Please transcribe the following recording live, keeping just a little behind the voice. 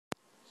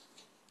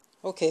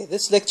Okay,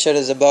 this lecture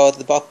is about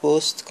the buck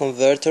boost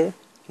converter.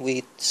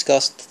 We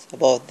discussed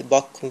about the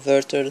buck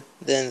converter,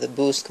 then the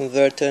boost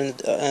converter,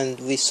 and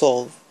we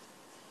solved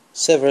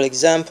several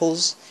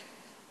examples.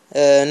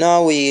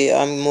 Now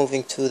I'm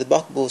moving to the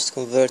buck boost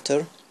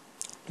converter,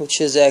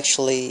 which is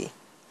actually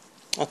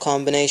a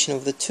combination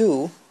of the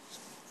two.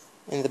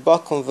 In the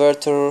buck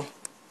converter,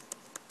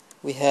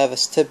 we have a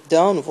step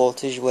down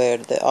voltage where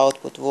the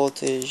output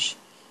voltage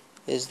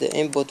is the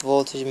input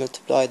voltage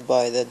multiplied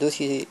by the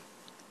duty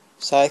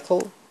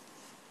cycle,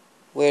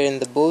 where in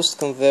the boost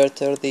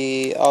converter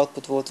the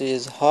output voltage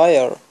is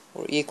higher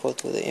or equal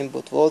to the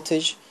input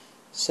voltage,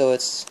 so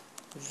it's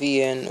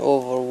Vn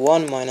over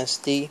 1 minus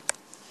D.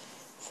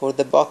 For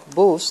the buck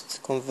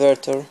boost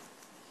converter,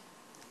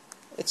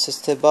 it's a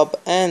step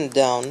up and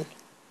down,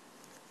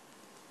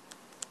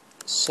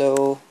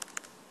 so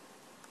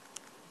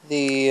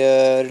the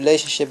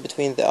relationship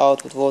between the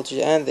output voltage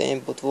and the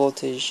input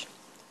voltage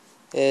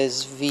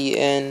is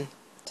Vn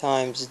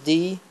times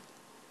D,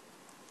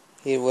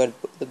 here where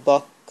the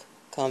buck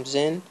comes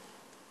in,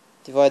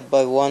 divided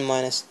by 1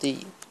 minus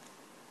D.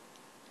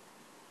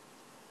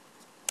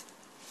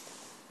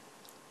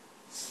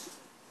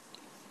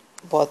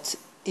 But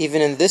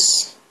even in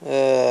this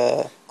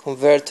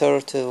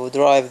converter, to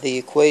derive the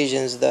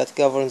equations that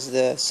governs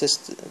the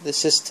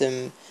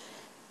system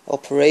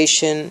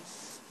operation,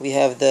 we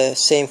have the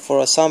same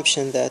for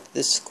assumption that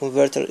this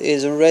converter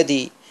is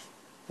already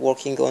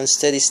working on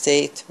steady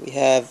state. We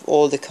have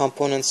all the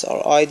components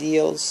are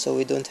ideal, so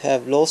we don't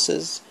have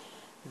losses.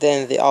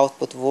 Then the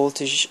output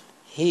voltage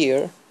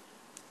here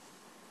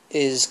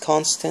is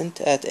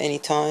constant at any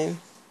time,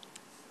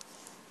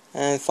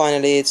 and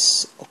finally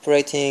it's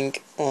operating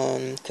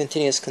on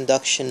continuous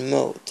conduction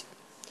mode.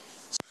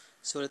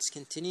 So let's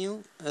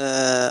continue.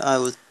 I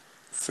will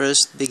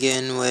first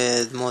begin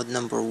with mode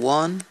number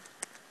 1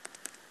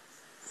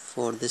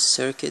 for this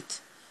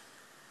circuit.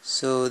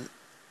 So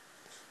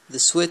the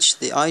switch,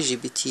 the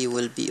IGBT,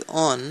 will be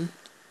on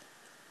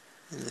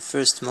in the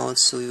first mode,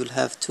 so we will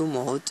have two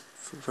modes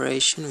for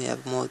operation. We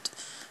have mode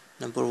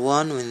number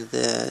 1 when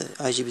the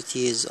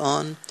IGBT is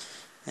on,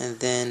 and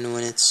then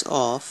when it's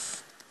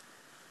off,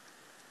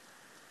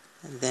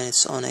 and then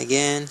it's on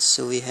again.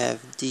 So we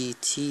have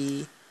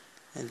DT,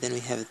 and then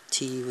we have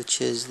T, which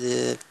is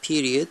the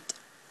period.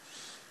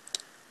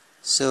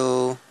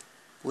 So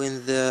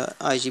when the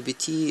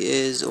IGBT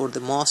is, or the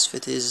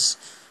MOSFET is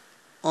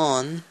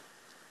on,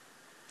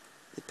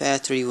 the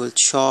battery will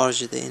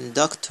charge the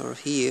inductor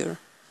here,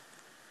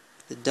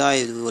 the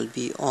diode will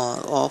be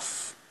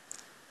off,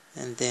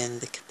 and then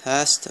the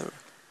capacitor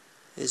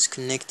is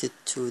connected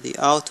to the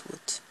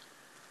output.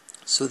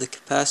 So the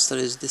capacitor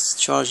is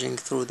discharging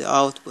through the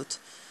output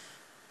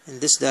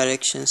in this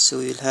direction, so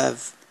we'll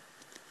have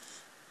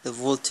the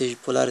voltage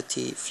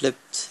polarity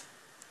flipped.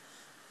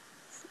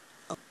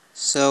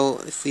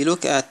 So if we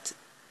look at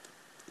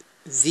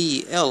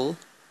VL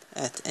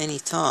at any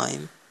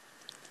time,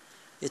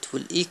 it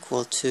will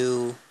equal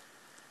to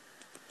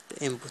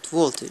the input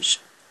voltage,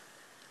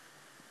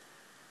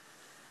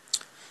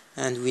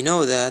 and we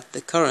know that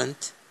the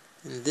current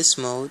in this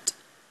mode,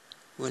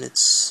 when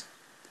it's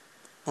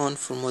on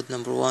for mode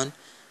number 1,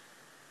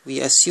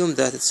 we assume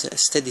that it's a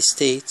steady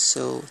state,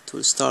 so it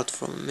will start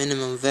from a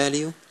minimum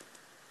value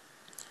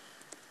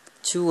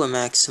to a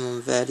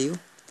maximum value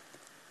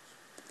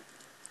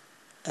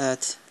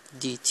at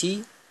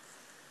dt.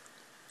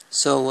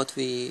 So what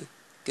we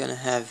gonna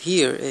have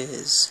here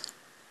is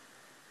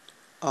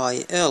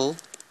IL,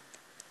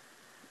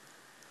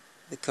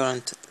 the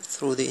current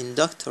through the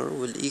inductor,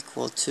 will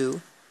equal to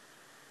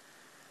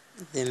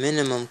the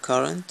minimum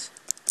current,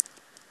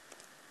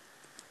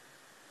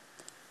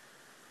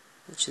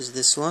 which is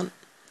this one,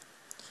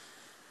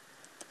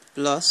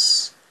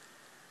 plus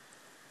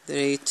the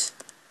rate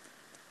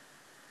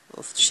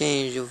of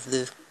change of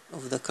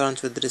the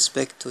current with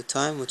respect to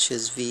time, which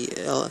is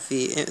VL,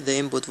 the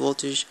input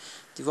voltage,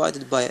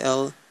 divided by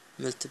L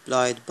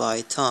multiplied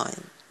by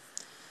time.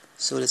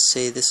 So let's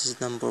say this is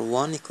number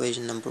 1,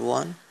 equation number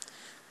 1.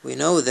 We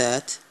know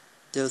that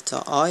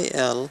delta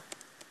IL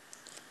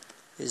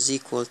is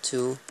equal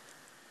to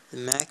the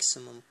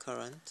maximum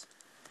current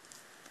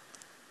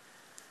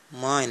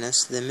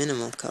minus the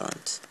minimum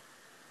current.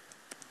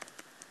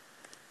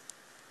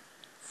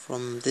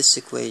 From this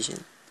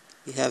equation,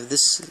 we have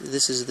this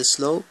is the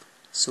slope,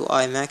 so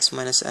I max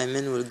minus I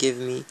min will give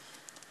me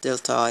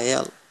delta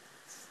IL.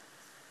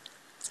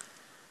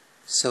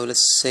 So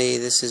let's say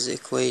this is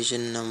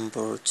equation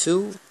number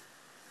 2,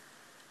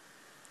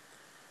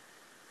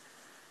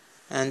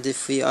 and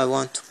if I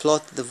want to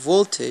plot the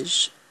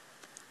voltage,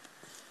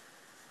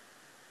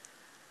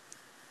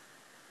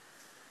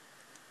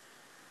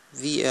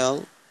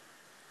 VL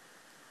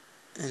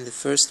in the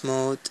first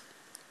mode,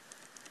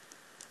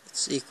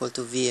 it's equal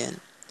to Vn.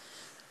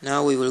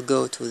 Now we will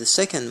go to the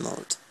second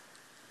mode,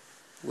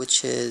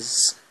 which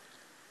is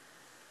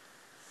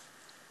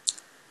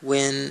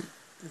when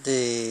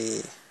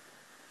the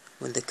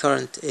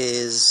current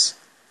is,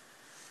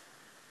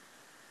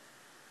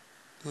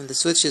 when the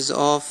switch is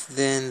off,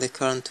 then the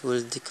current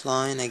will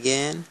decline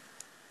again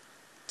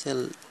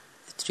till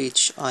it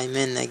reach I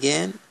min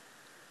again,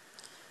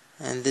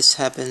 and this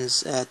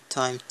happens at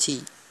time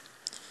t.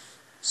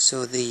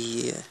 So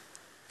the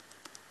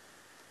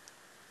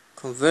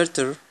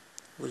converter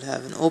will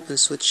have an open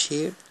switch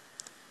here,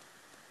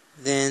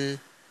 then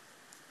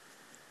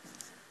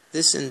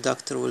this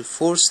inductor will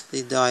force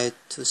the diode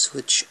to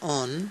switch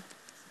on,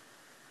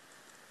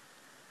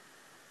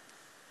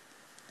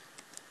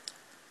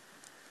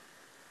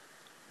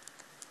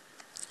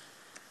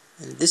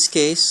 in this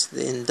case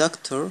the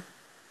inductor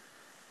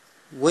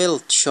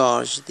will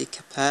charge the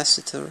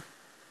capacitor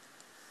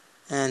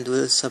and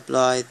will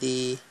supply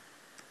the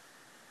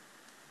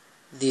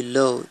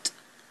load.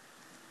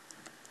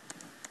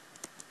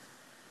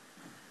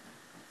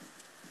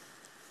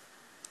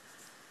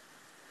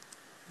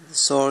 The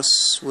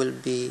source will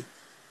be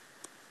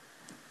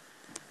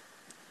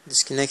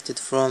disconnected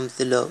from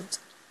the load,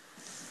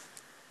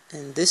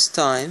 and this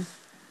time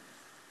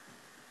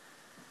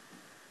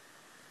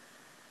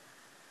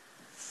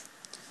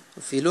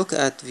if you look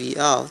at V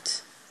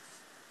out,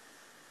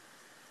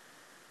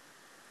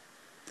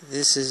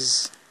 this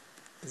is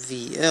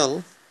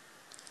VL,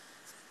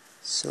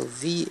 so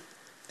VL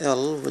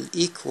will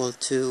equal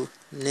to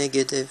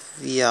negative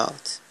V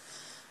out,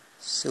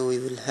 so we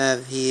will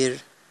have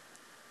here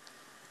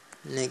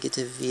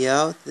negative V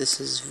out,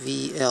 this is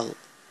VL.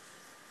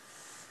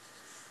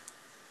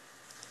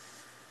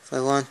 If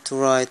I want to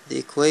write the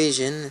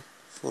equation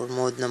for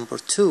mode number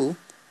 2,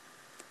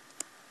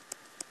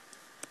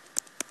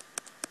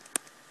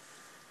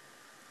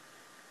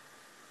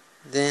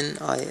 then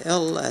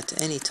IL at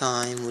any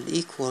time will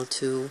equal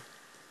to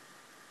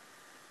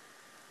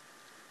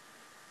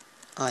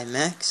I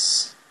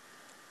max,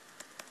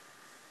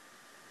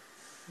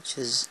 which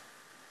is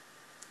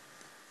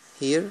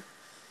here,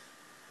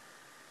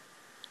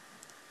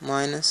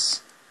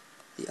 minus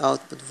the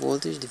output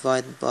voltage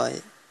divided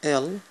by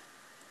L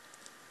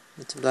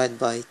multiplied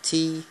by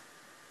T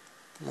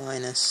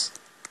minus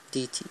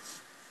dt.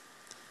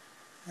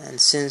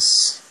 And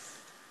since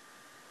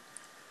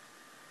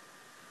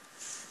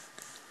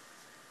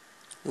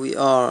we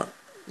are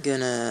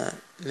gonna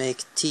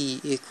make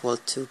T equal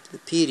to the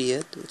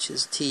period, which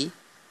is T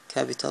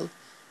capital,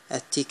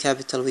 at T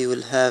capital we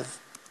will have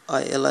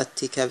IL at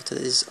T capital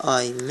is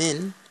I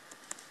min,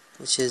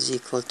 which is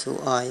equal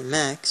to I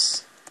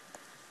max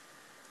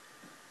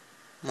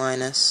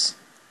minus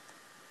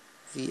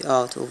V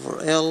out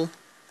over L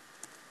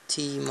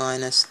T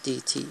minus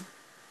dt.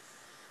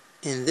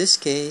 In this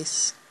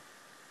case,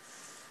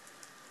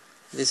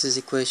 this is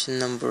equation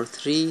number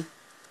 3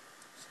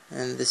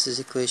 and this is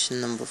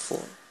equation number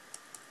 4.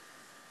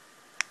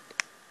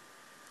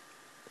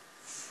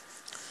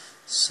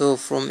 So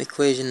from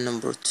equation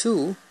number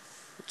 2,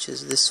 which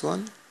is this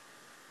one,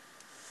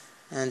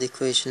 and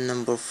equation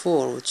number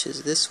 4, which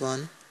is this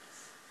one,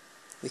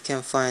 we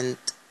can find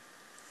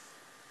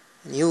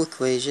a new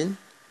equation,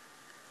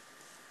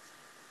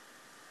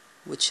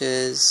 which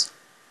is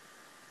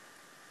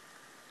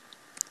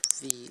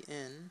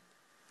Vn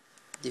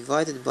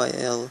divided by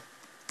L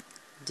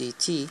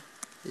dt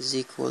is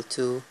equal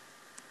to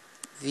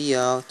V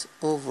out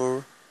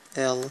over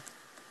L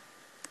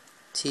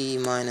T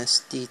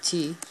minus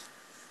dt,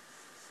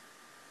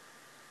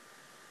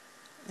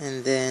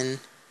 and then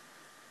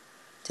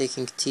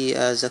taking T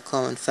as a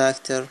common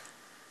factor,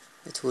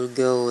 it will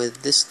go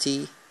with this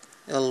T,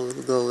 L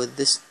will go with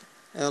this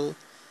L,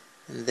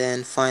 and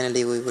then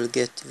finally we will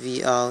get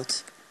V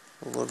out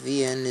over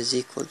Vn is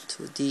equal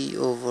to D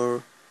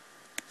over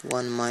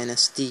 1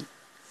 minus D.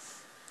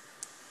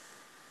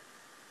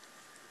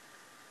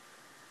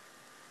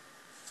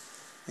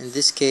 In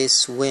this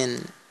case,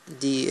 when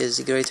D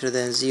is greater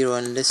than 0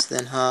 and less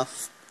than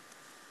half,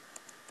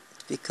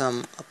 it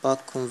becomes a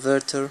buck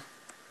converter.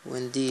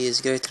 When D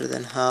is greater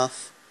than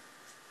half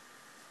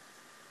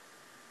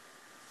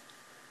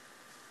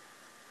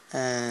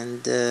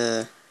and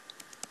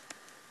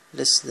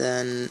less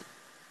than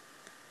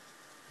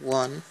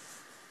 1,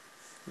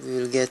 we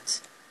will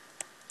get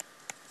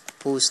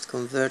a boost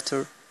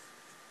converter.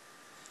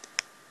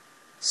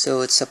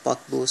 So it's a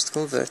buck boost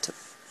converter.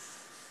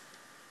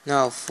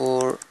 Now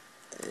for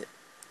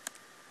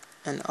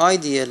an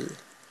ideal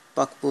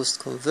buck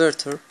boost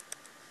converter,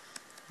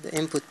 the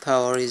input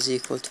power is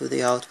equal to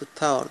the output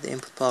power. The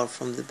input power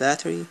from the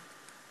battery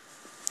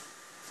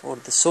for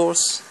the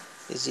source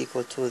is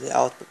equal to the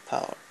output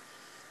power.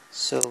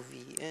 So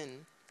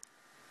Vn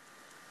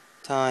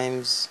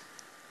times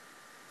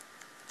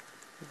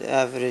the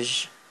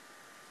average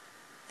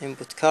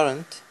input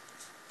current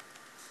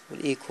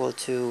will equal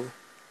to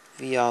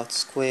V out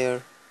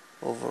square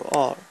over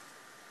R.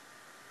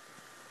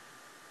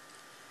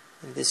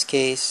 In this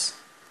case,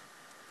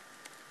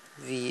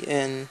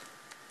 Vn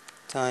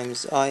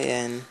times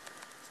In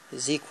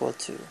is equal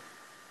to,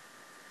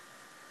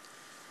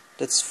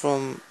 let's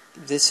from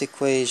this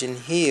equation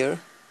here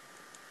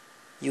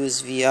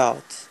use V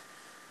out,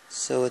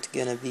 so it's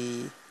gonna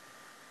be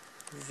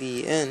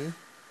Vn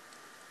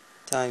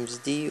times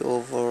D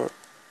over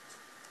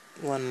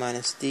 1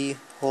 minus D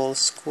whole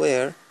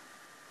square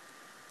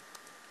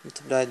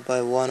multiplied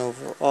by 1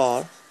 over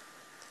R.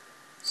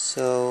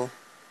 So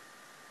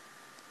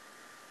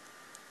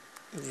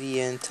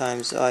Vn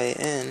times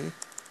In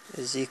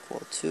is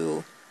equal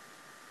to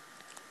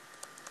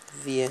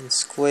Vn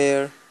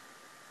square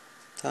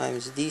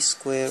times d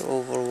square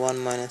over 1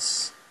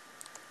 minus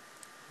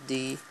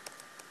d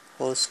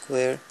whole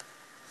square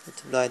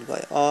multiplied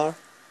by r.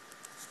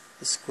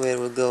 The square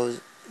will go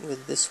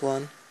with this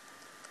one.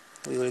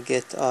 We will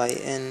get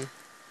In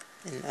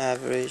in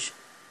average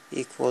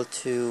equal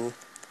to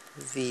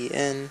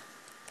Vn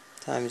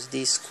times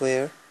d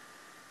square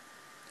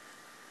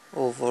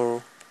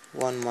over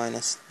 1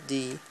 minus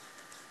d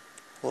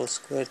whole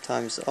square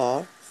times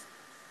r.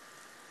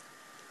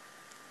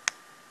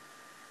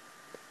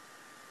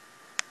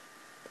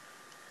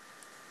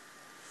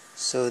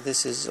 So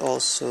this is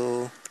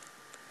also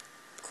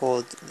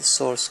called the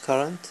source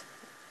current,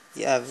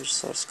 the average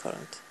source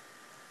current.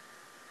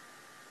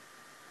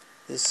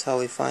 This is how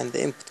we find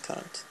the input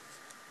current.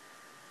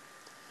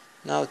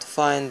 Now to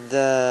find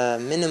the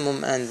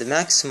minimum and the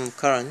maximum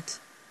current,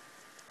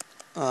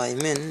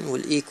 Imin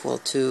will equal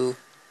to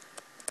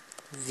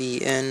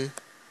Vn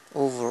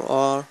over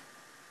R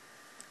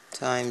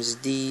times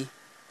d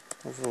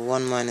over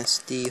 1 minus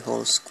d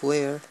whole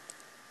square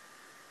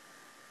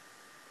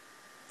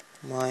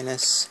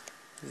minus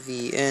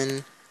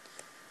Vn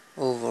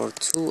over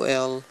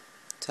 2L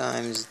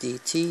times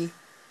dt,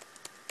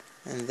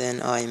 and then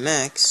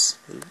Imax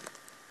will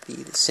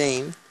be the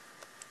same.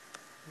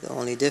 The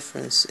only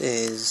difference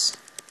is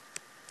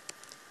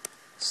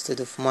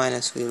instead of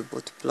minus we will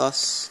put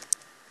plus.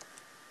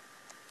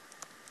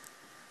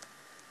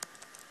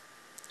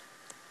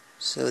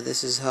 So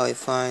this is how I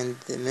find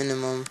the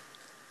minimum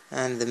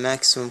and the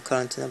maximum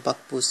current in a buck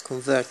boost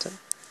converter.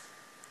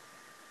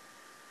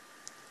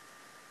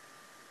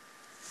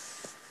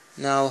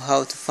 Now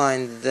how to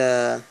find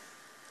the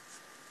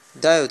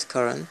diode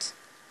current.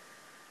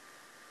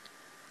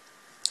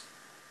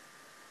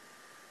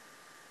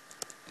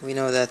 We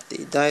know that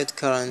the diode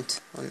current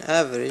on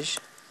average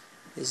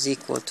is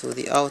equal to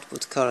the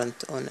output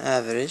current on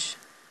average,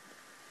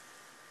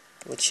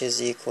 which is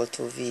equal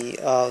to V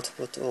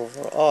output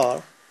over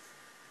R.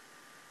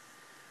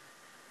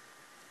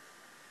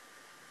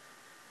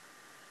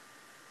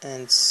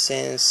 And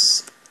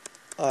since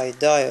I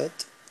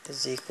diode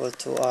is equal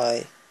to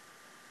IC,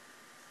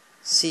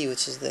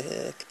 which is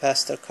the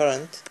capacitor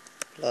current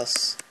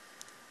plus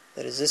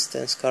the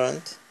resistance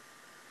current,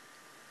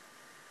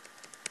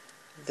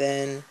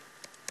 then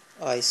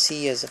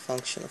IC as a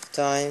function of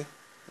time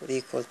will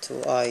equal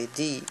to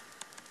ID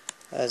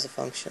as a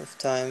function of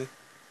time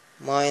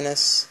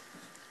minus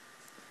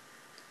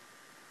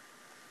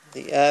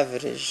the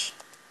average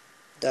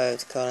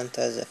diode current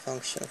as a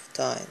function of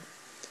time.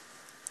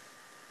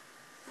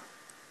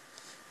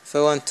 If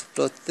I want to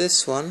plot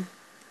this one,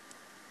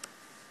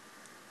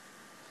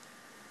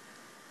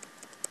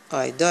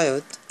 I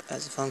diode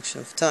as a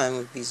function of time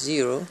will be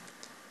 0,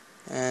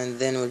 and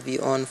then will be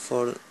on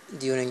for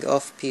during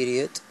off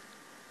period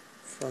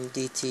from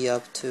dt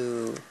up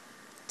to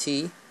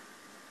t.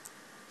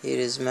 Here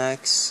is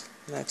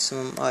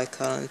maximum I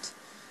current,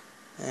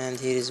 and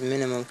here is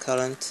minimum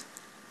current.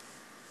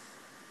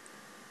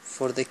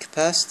 For the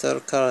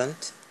capacitor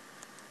current,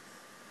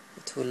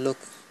 it will look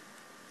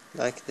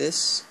like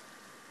this.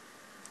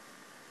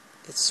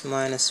 It's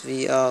minus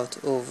V out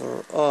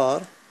over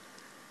R,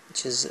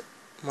 which is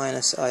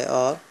minus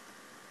IR,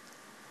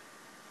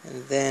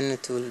 and then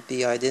it will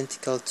be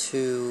identical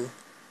to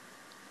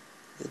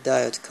the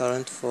diode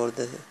current for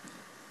the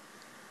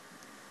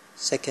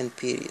second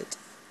period.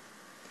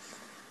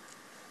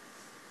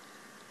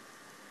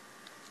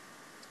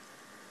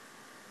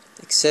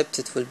 Except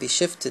it will be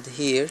shifted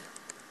here,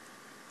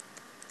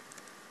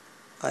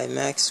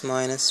 Imax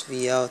minus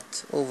V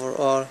out over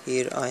R,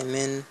 here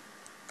Imin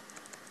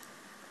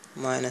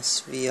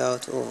minus V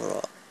out over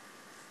R.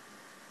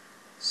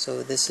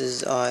 So this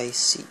is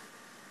IC.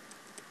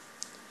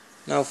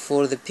 Now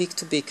for the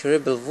peak-to-peak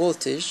ripple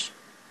voltage,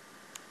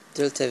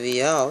 delta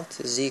V out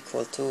is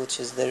equal to, which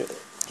is the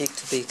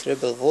peak-to-peak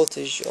ripple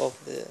voltage of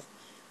the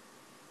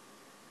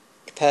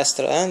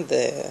capacitor and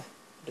the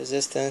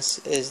resistance,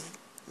 is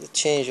the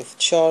change of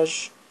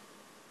charge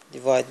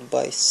divided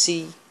by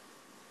C.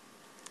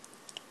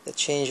 The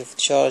change of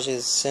charge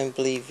is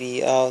simply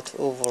V out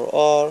over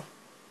R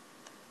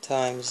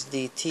times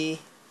dt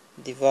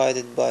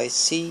divided by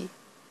C.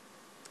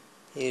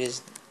 Here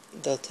is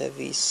delta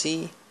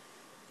VC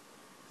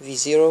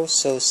V0,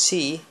 so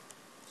C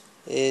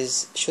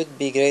should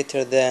be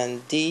greater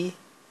than D,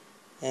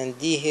 and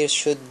D here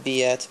should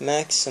be at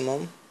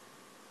maximum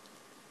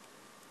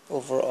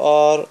over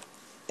R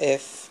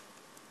F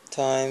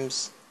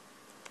times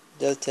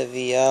delta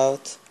V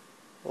out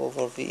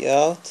over V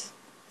out,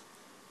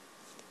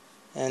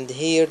 and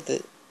here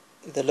the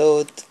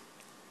load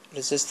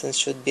resistance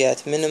should be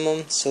at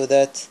minimum, so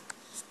that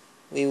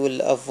we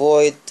will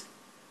avoid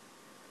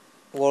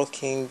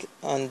working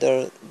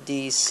under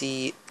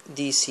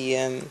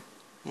DCM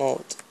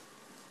mode.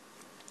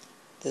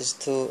 This is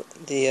to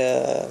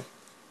the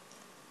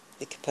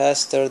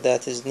capacitor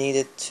that is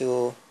needed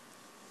to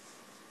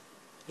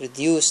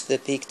reduce the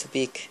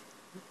peak-to-peak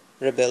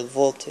rebel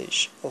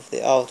voltage of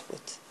the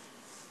output.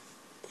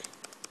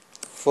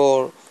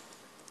 For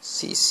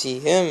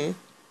CCM,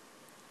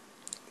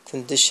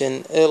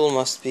 condition L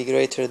must be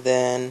greater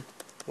than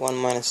 1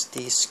 minus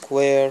d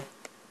square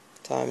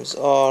times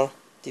R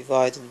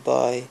divided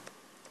by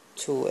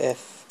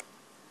 2F.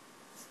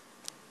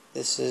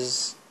 This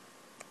is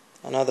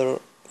another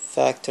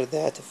factor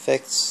that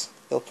affects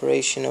the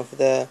operation of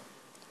the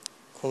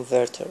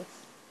converter.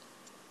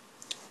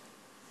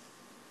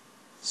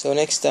 So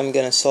next I'm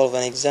gonna solve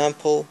an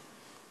example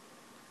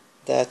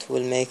that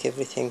will make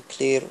everything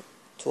clear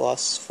to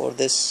us for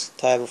this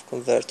type of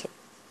converter.